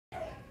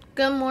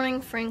Good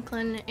morning,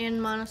 Franklin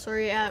and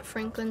Montessori at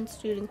Franklin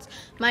students.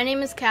 My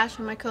name is Cash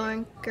and my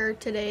co-anchor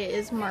today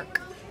is Mark.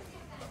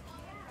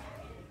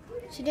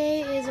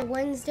 Today is a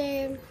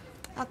Wednesday,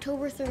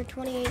 October 3rd,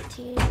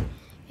 2018.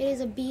 It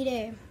is a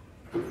B-Day.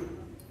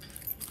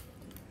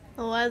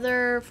 The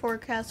weather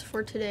forecast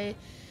for today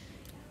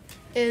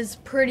is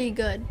pretty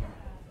good.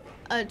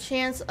 A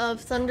chance of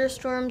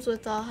thunderstorms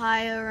with a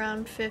high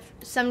around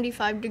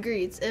 75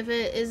 degrees. If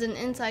it is an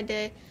inside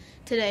day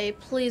today,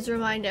 please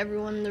remind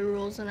everyone the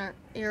rules in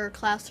your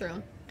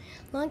classroom.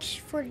 Lunch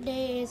for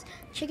today is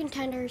chicken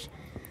tenders,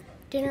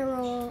 dinner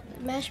roll,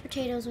 mashed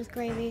potatoes with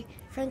gravy,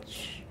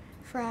 French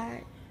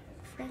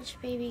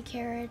baby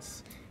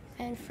carrots,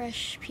 and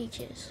fresh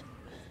peaches.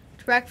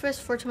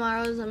 Breakfast for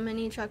tomorrow is a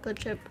mini chocolate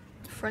chip,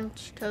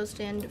 French toast,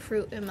 and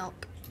fruit and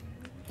milk.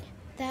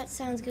 That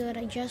sounds good.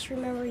 I just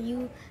remember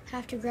you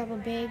have to grab a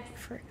bag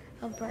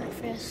of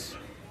breakfast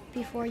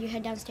before you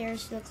head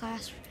downstairs to the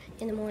class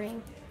in the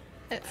morning.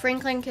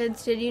 Franklin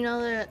kids, did you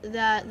know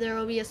that there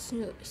will be a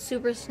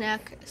super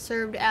snack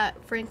served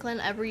at Franklin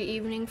every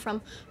evening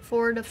from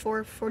 4 to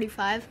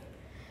 4:45?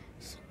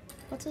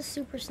 What's a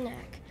super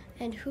snack?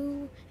 And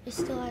who is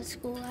still at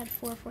school at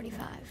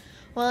 4:45?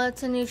 Well,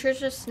 it's a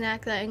nutritious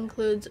snack that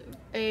includes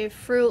a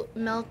fruit,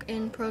 milk,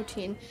 and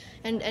protein,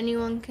 and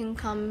anyone can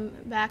come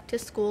back to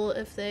school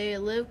if they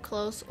live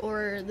close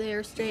or they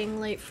are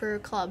staying late for a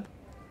club.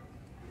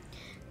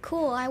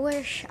 Cool. I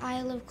wish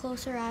I lived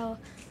closer. I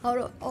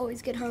would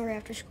always get hungry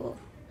after school.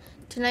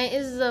 Tonight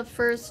is the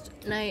first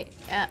night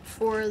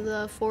for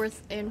the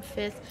 4th and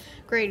 5th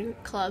grade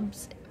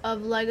clubs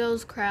of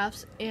Legos,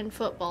 crafts, and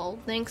football.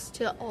 Thanks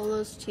to all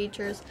those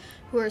teachers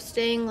who are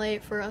staying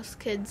late for us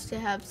kids to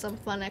have some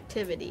fun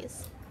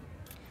activities.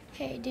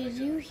 Hey, did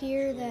you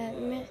hear that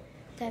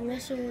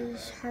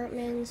Mrs.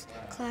 Hartman's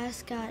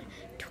class got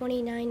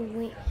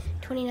 29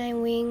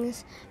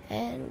 wings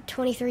and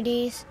 23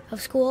 days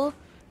of school?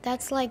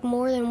 That's like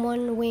more than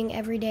one wing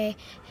every day.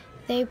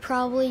 They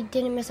probably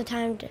didn't miss a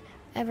time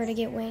ever to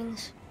get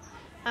wings.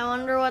 I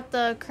wonder what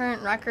the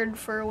current record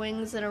for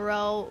wings in a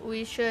row.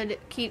 We should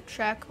keep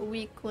track of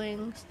week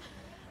wings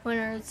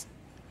winners.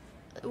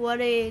 What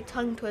a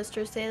tongue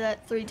twister. Say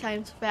that 3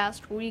 times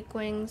fast. Week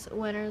wings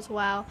winners.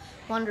 Wow.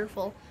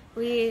 Wonderful.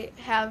 We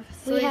have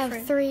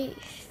three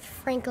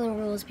Franklin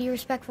rules. Be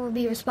respectful,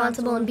 be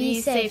responsible, and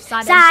be safe.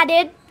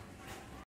 Sided.